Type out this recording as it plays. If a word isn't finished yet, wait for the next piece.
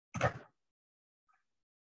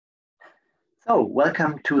So,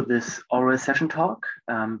 welcome to this oral session talk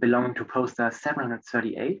belonging to poster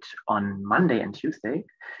 738 on Monday and Tuesday,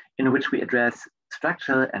 in which we address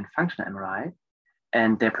structural and functional MRI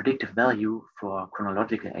and their predictive value for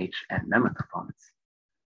chronological age and memory performance.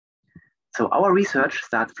 So, our research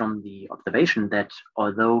starts from the observation that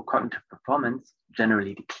although cognitive performance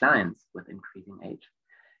generally declines with increasing age,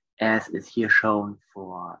 as is here shown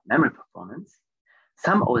for memory performance,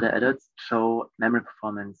 some older adults show memory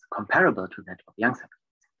performance comparable to that of young subjects.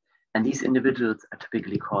 And these individuals are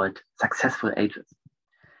typically called successful agers.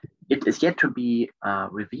 It is yet to be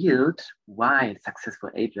revealed why successful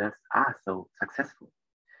agers are so successful.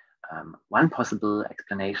 One possible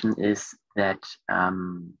explanation is that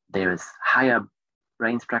there is higher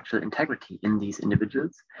brain structural integrity in these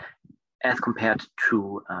individuals as compared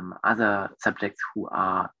to other subjects who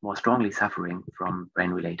are more strongly suffering from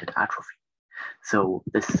brain-related atrophy. So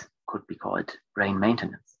this could be called brain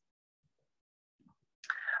maintenance.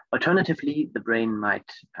 Alternatively, the brain might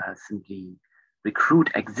simply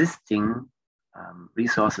recruit existing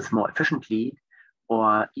resources more efficiently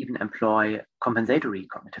or even employ compensatory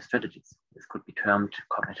cognitive strategies. This could be termed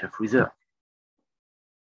cognitive reserve.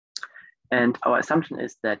 And our assumption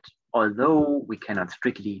is that although we cannot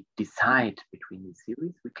strictly decide between these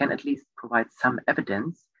theories, we can at least provide some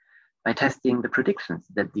evidence by testing the predictions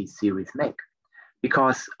that these theories make.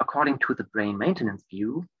 Because according to the brain maintenance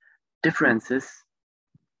view, differences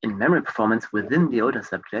in memory performance within the older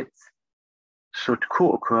subjects should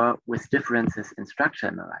co-occur with differences in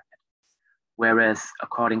structural MRI. Whereas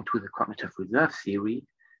according to the cognitive reserve theory,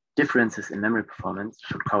 differences in memory performance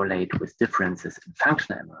should correlate with differences in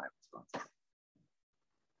functional MRI responses.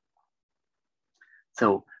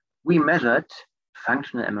 So we measured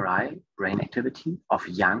functional MRI brain activity of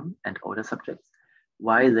young and older subjects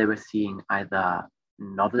while they were seeing either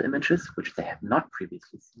novel images, which they have not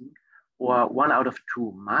previously seen, or 1 out of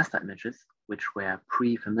 2 master images, which were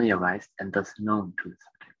pre-familiarized and thus known to the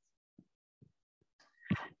subjects.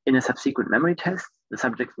 In a subsequent memory test, the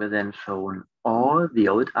subjects were then shown all the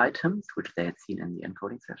old items, which they had seen in the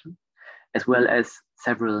encoding session, as well as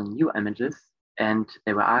several new images, and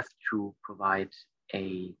they were asked to provide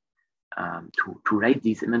to rate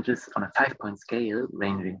these images on a 5-point scale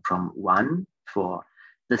ranging from 1 for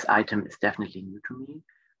this item is definitely new to me,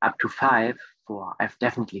 up to 5 for I've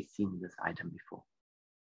definitely seen this item before.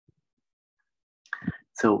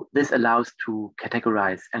 So this allows to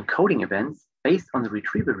categorize encoding events based on the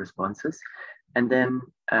retrieval responses, and then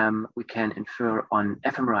we can infer on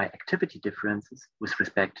fMRI activity differences with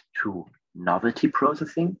respect to novelty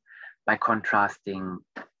processing by contrasting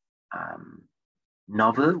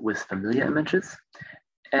novel with familiar images,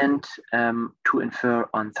 and to infer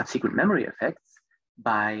on subsequent memory effects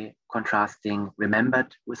by contrasting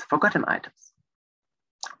remembered with forgotten items,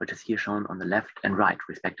 which is here shown on the left and right,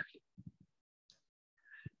 respectively.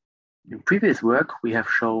 In previous work, we have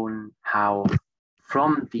shown how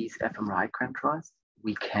from these fMRI contrasts,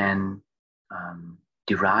 we can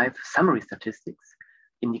derive summary statistics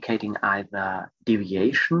indicating either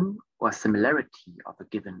deviation or similarity of a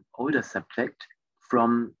given older subject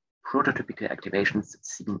from prototypical activations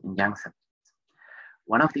seen in young subjects.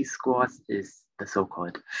 One of these scores is the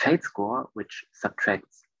so-called fate score, which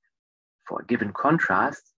subtracts, for a given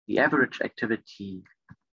contrast, the average activity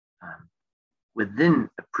within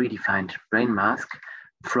a predefined brain mask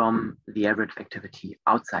from the average activity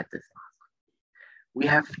outside this mask. We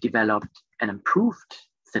have developed an improved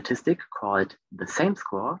statistic called the same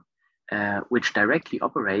score, which directly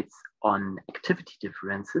operates on activity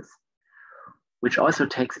differences, which also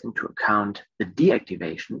takes into account the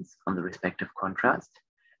deactivations on the respective contrast,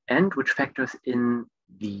 and which factors in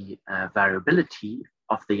the variability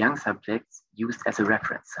of the young subjects used as a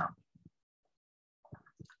reference sample.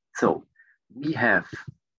 So we have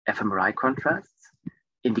fMRI contrasts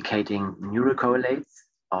indicating neural correlates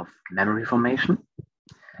of memory formation.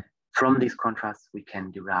 From these contrasts, we can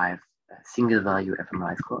derive single value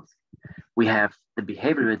fMRI scores. We have the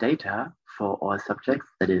behavioral data for all subjects,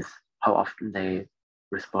 that is, how often they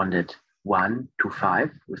responded 1 to 5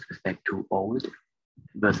 with respect to old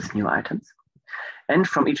versus new items. And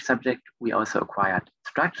from each subject, we also acquired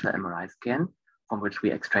structural MRI scan, from which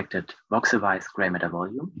we extracted voxel-wise gray matter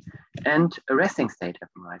volume, and a resting state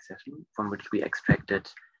fMRI session, from which we extracted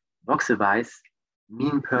voxel-wise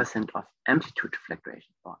mean percent of amplitude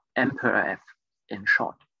fluctuation, or M/RF in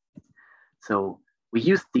short. So we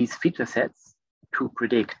used these feature sets to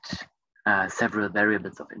predict several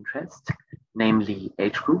variables of interest, namely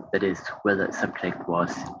age group, that is whether a subject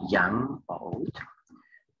was young or old,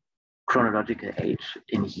 chronological age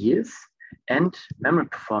in years, and memory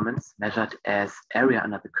performance measured as area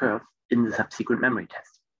under the curve in the subsequent memory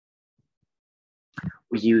test.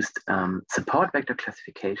 We used support vector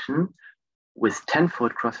classification with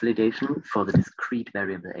 10-fold cross-validation for the discrete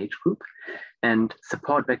variable age group and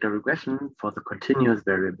support vector regression for the continuous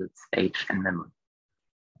variables age and memory.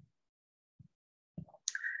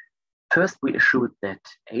 First, we assured that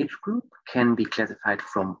age group can be classified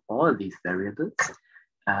from all these variables.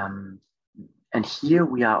 And here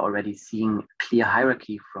we are already seeing a clear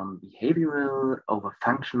hierarchy from behavioral over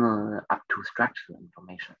functional up to structural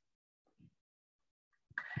information.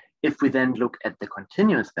 If we then look at the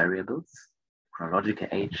continuous variables, chronological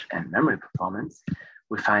age and memory performance,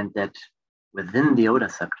 we find that within the older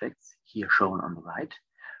subjects, here shown on the right,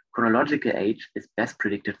 chronological age is best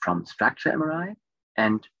predicted from structure MRI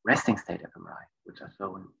and resting state fMRI, which are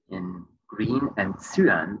shown in green and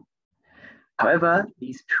cyan. However,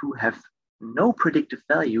 these two have no predictive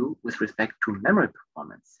value with respect to memory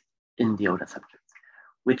performance in the older subjects,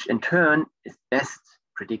 which in turn is best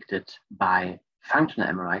predicted by functional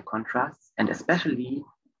MRI contrasts and especially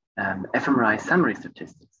fMRI summary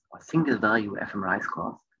statistics or single value fMRI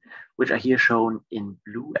scores, which are here shown in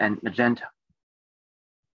blue and magenta.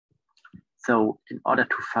 So in order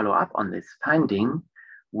to follow up on this finding,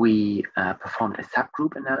 we performed a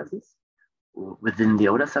subgroup analysis within the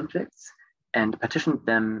older subjects and partitioned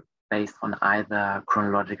them based on either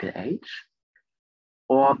chronological age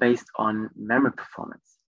or based on memory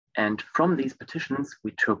performance. And from these partitions,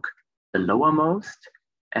 we took the lowermost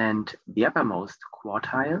and the uppermost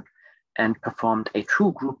quartile and performed a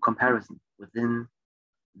true group comparison within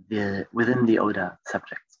the older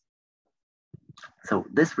subjects. So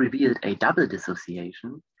this revealed a double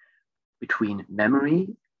dissociation between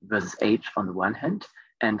memory versus age on the one hand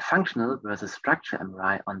and functional versus structure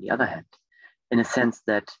MRI on the other hand, in a sense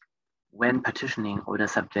that when partitioning older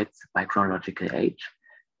subjects by chronological age,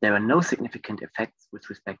 there are no significant effects with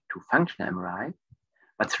respect to functional MRI,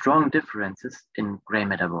 but strong differences in gray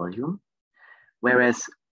matter volume, whereas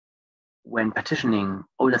when partitioning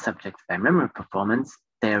older subjects by memory performance,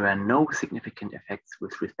 there are no significant effects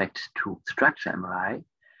with respect to structure MRI,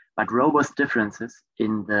 but robust differences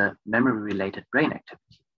in the memory-related brain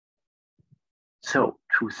activity. So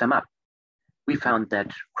to sum up, we found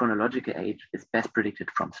that chronological age is best predicted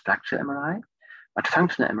from structure MRI, but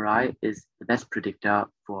functional MRI is the best predictor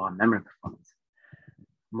for memory performance.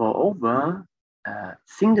 Moreover,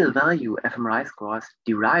 single value fMRI scores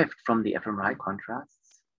derived from the fMRI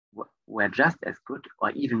contrasts were just as good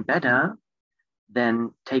or even better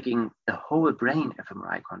than taking the whole brain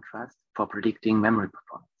fMRI contrast for predicting memory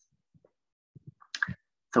performance.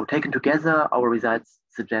 So taken together, our results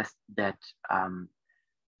suggest that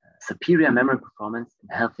superior memory performance in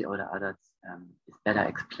healthy older adults is better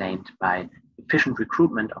explained by efficient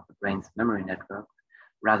recruitment of the brain's memory network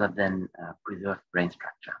rather than preserved brain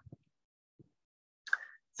structure.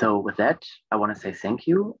 So with that, I want to say thank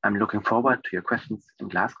you. I'm looking forward to your questions in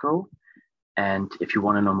Glasgow. And if you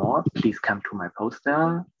want to know more, please come to my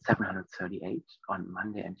poster 738 on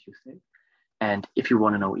Monday and Tuesday. And if you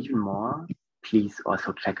want to know even more, please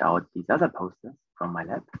also check out these other posters from my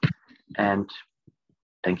lab. And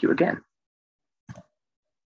thank you again.